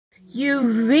You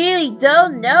really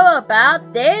don't know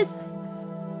about this?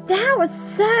 That was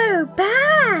so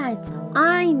bad.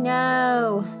 I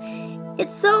know.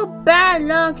 It's so bad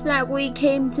luck that we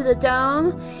came to the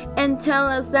dome and tell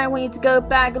us that we need to go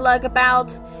back like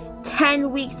about 10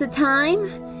 weeks of time.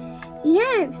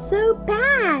 Yeah, it's so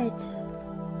bad.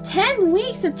 10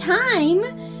 weeks of time?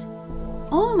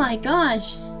 Oh my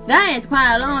gosh, that is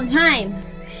quite a long time,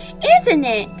 isn't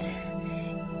it?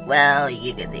 Well,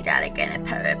 you can see that again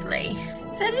probably.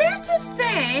 The letter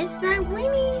says that we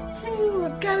need to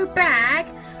go back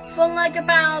for like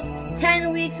about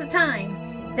 10 weeks of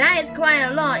time. That is quite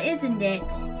a lot, isn't it?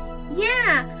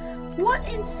 Yeah, what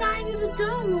inside of the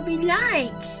dome will be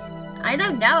like? I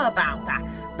don't know about that,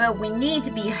 but we need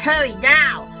to be hurried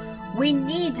now. We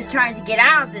need to try to get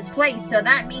out of this place, so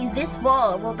that means this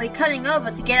wall will be cutting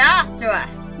over to get after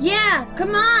us. Yeah,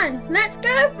 come on, let's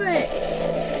go for it.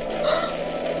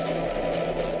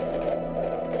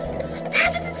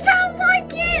 That doesn't sound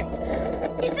like it!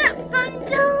 Is that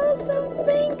thunder or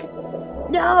something?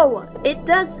 No, it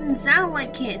doesn't sound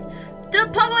like it. The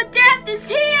puddle of death is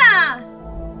here!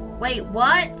 Wait,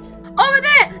 what? Over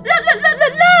there!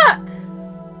 Look!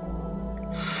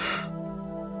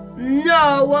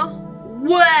 No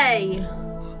way!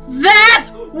 That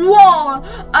wall,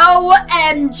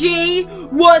 OMG,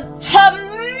 was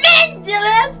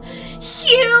tremendous!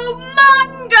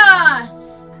 Humongous!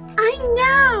 I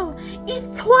know!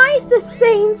 It's twice the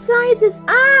same size as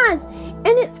us!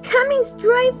 And it's coming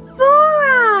straight for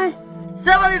us!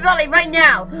 So everybody, right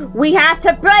now, we have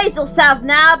to brace yourself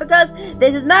now because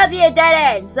this is must be a dead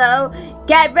end. So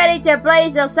get ready to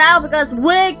brace yourself because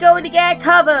we're going to get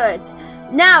covered.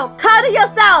 Now, cover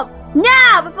yourself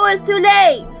now before it's too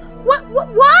late. What?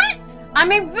 I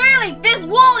mean, really, this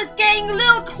wall is getting a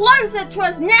little closer to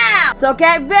us now. So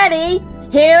get ready.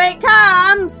 Here it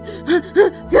comes.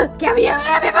 Cover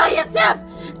everybody yourself.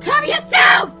 Cover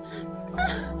yourself.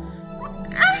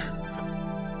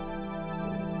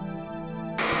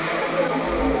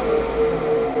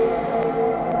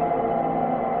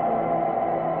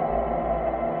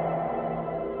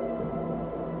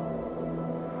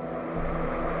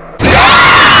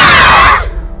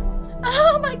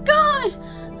 Oh my God!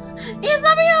 Is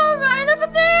everything alright over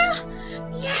there?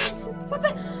 Yes! Where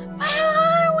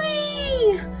are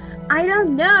we? I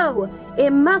don't know.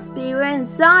 It must be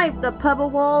inside the purple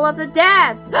wall of the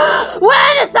death.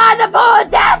 We're inside the purple of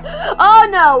death! Oh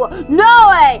no! No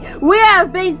way! We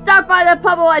have been stuck by the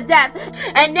purple of death.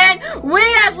 And then we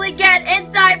actually get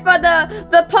inside for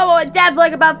the purple of death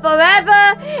like about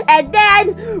forever. And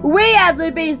then we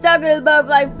actually be stuck in the boat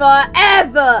like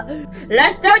forever.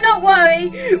 Let's don't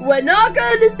worry. We're not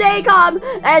going to stay calm.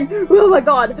 And oh my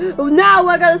God. Now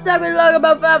we're going to stuck in the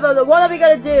boat forever. What are we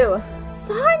going to do?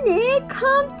 Sonic,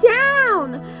 calm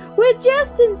down. We're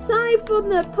just inside from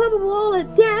the purple wall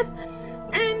of death.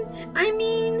 And, I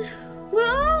mean, we're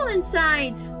all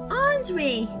inside, aren't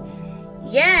we?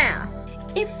 Yeah.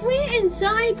 If we're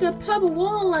inside the purple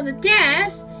wall of the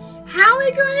death, how are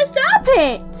we going to stop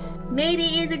it? Maybe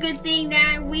it's a good thing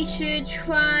that we should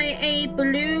try a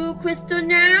blue crystal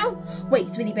now.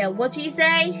 Wait, Sweetie Belle, what did you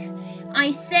say?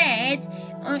 I said,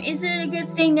 is it a good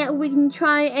thing that we can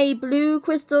try a blue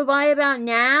crystal right about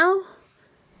now?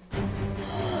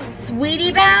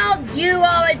 Sweetie Belle, you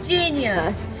are a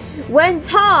genius. When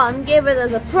Tom gave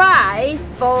us a prize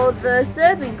for the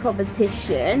surfing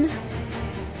competition,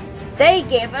 they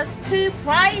gave us 2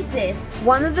 prizes.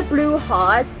 One of the blue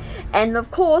hearts and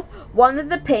of course one of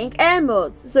the pink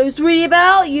emeralds. So Sweetie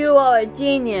Belle, you are a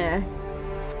genius.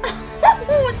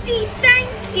 Oh geez, thank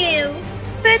you.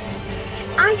 But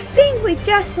I think we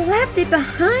just left it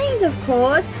behind, of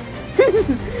course.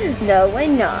 No, we're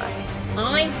not.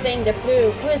 I think the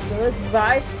blue crystal is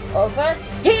right over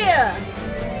here.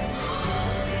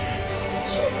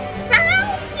 You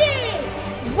found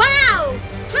it! Wow!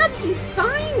 How did you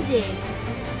find it?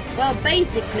 Well,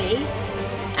 basically,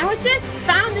 I just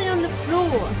found it on the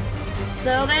floor.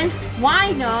 So then,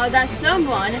 why not that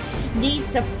someone needs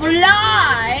to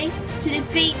fly to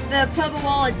defeat the purple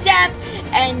wall of death,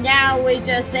 and now we're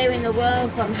just saving the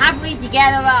world from happily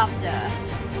together after.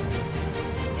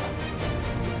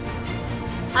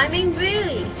 I mean,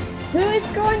 really, who is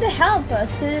going to help us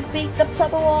to defeat the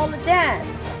purple wall of death?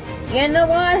 You know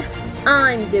what?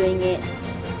 I'm doing it.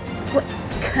 What,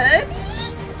 Kirby?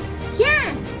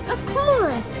 Yes, of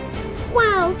course.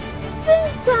 Well,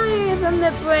 since I am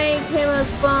the brave heroes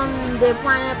from the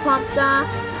planet Popstar,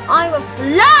 I will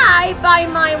fly by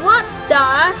my warp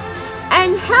star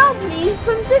and help me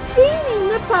from defeating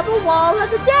the purple wall of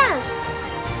the death.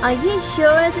 Are you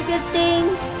sure it's a good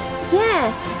thing?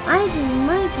 Yeah, I think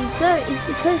my concern is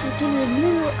because it gives a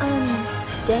new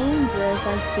dangerous,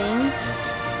 I think.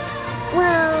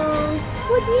 Well,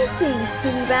 what do you think,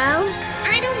 Pretty Belle?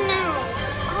 I don't know.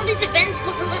 All these events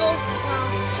look a little,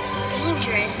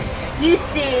 dangerous. You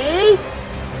see?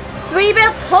 Sweetie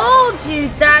Belle told you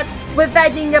that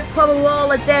preventing the Purple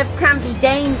Wall of Death can be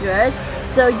dangerous.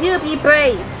 So you be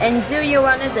brave and do your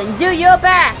honors and do your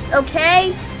best,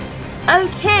 okay?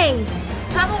 Okay.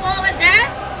 Purple Wall of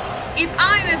Death, if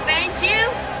I revenge you,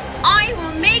 I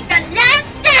will make the last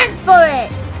stand for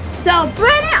it. So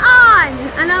bring it on,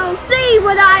 and I'll see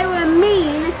what I will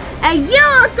mean. And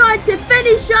you're going to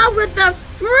finish off with the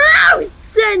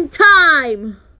frozen time.